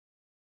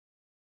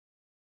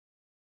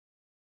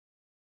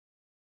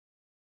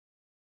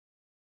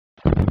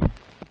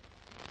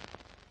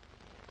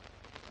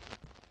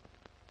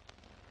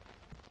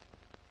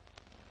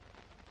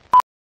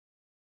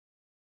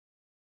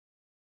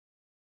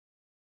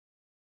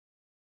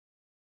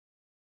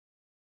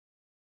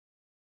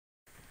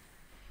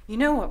You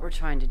know what we're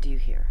trying to do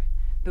here,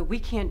 but we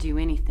can't do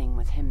anything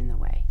with him in the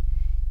way.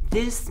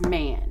 This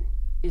man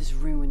is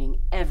ruining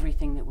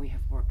everything that we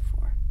have worked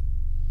for.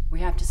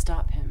 We have to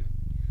stop him.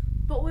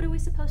 But what are we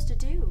supposed to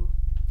do?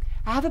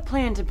 I have a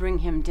plan to bring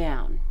him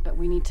down, but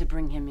we need to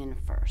bring him in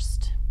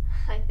first.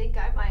 I think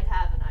I might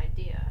have an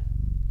idea.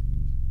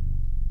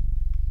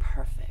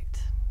 Perfect.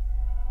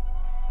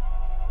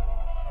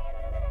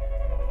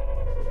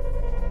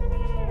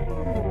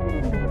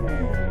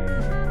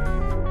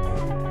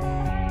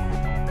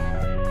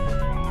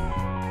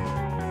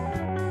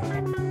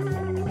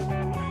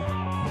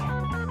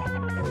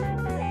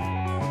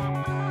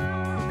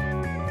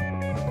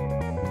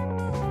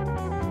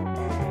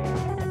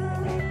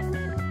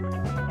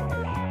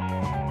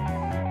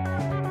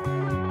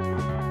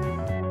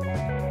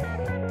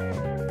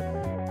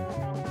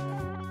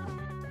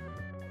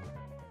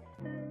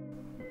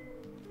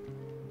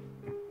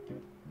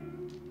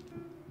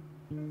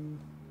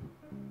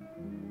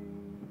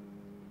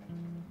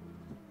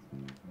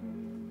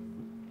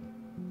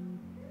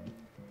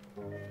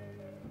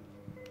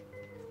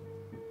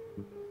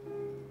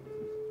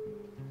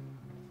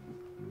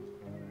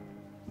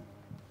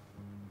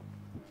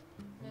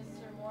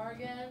 Mr.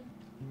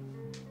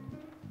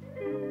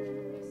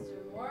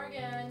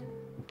 Morgan.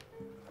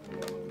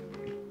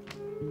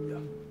 Yeah.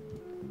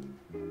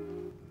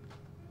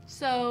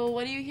 So,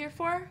 what are you here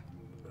for?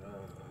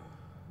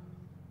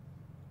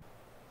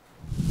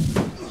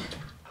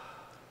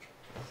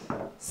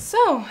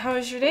 So, how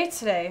was your day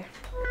today?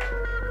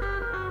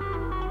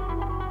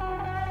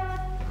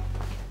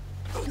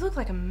 You look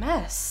like a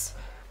mess.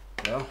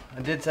 Well,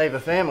 I did save a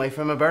family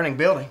from a burning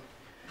building.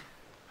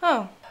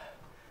 Oh.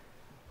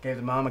 Gave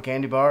the mom a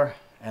candy bar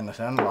and the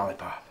son a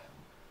lollipop.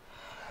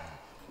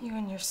 You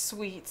and your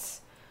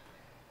sweets.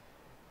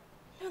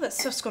 You know that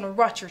stuff's gonna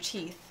rot your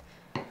teeth.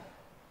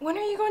 When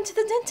are you going to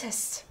the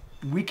dentist?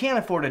 We can't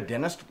afford a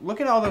dentist.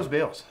 Look at all those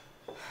bills.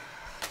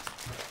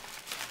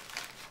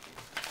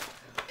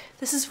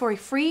 This is for a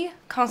free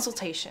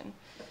consultation.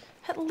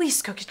 At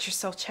least go get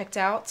yourself checked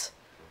out.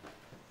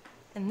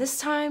 And this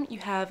time, you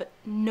have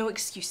no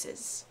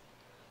excuses.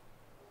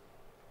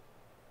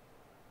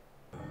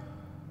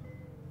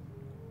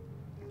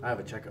 I have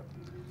a checkup.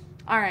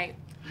 All right.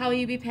 How will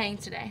you be paying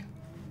today?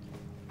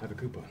 I have a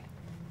coupon.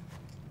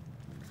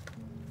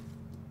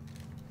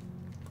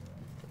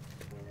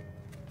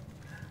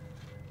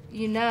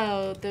 You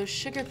know, those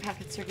sugar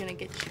packets are gonna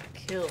get you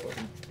killed.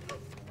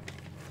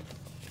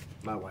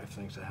 My wife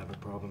thinks I have a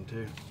problem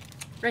too.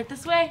 Right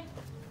this way.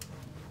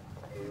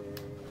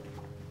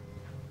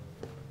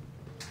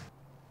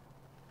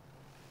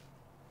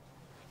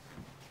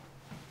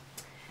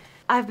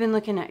 I've been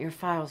looking at your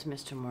files,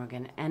 Mr.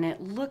 Morgan, and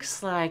it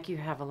looks like you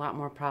have a lot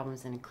more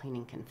problems than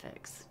cleaning can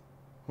fix.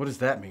 What does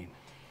that mean?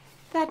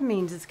 That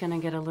means it's going to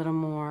get a little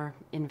more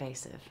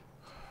invasive.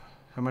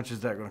 How much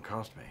is that going to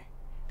cost me?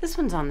 This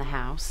one's on the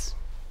house.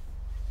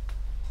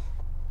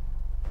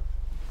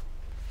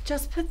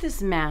 Just put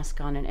this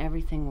mask on and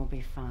everything will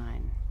be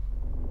fine.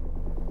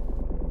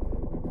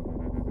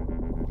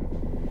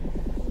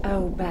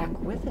 Oh, back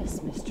with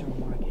us, Mr.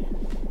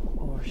 Morgan.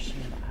 Or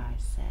should I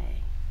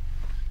say,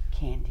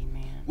 Candyman.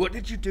 What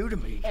did you do to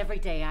me? Every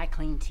day I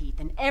clean teeth,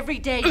 and every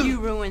day you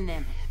ruin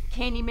them.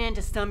 Candyman,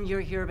 to some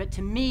you're here, but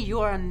to me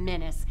you're a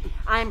menace.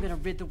 I'm gonna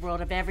rid the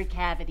world of every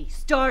cavity,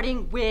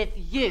 starting with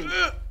you.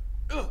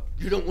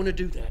 You don't want to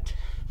do that.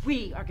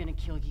 We are gonna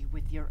kill you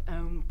with your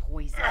own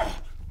poison.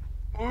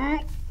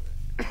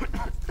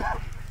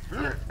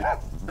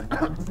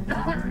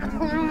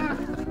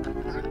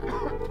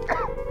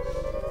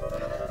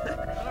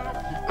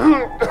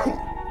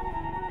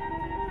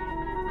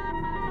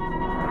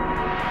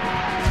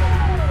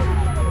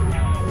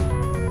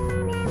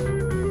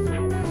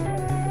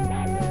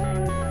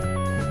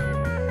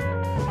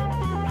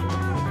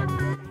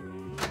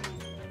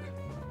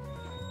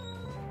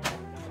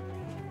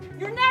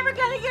 You're never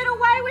gonna get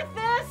away with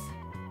this!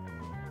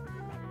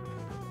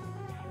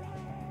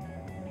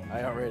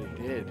 I already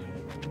did.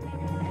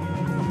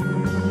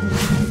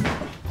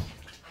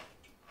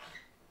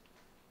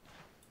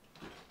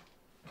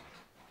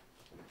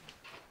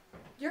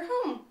 You're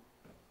home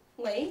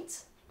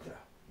late? Yeah.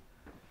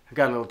 I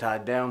got a little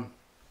tied down.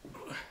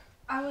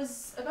 I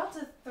was about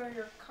to throw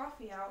your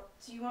coffee out.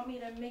 Do you want me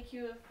to make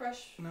you a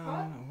fresh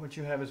pot? No, what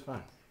you have is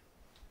fine.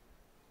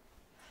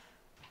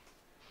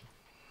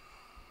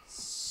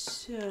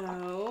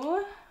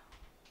 So,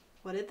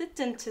 what did the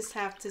dentist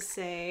have to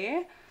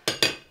say?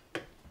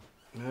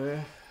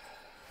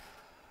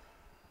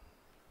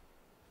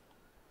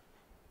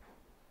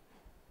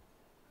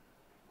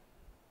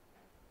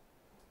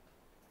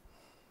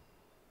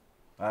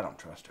 I don't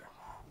trust her.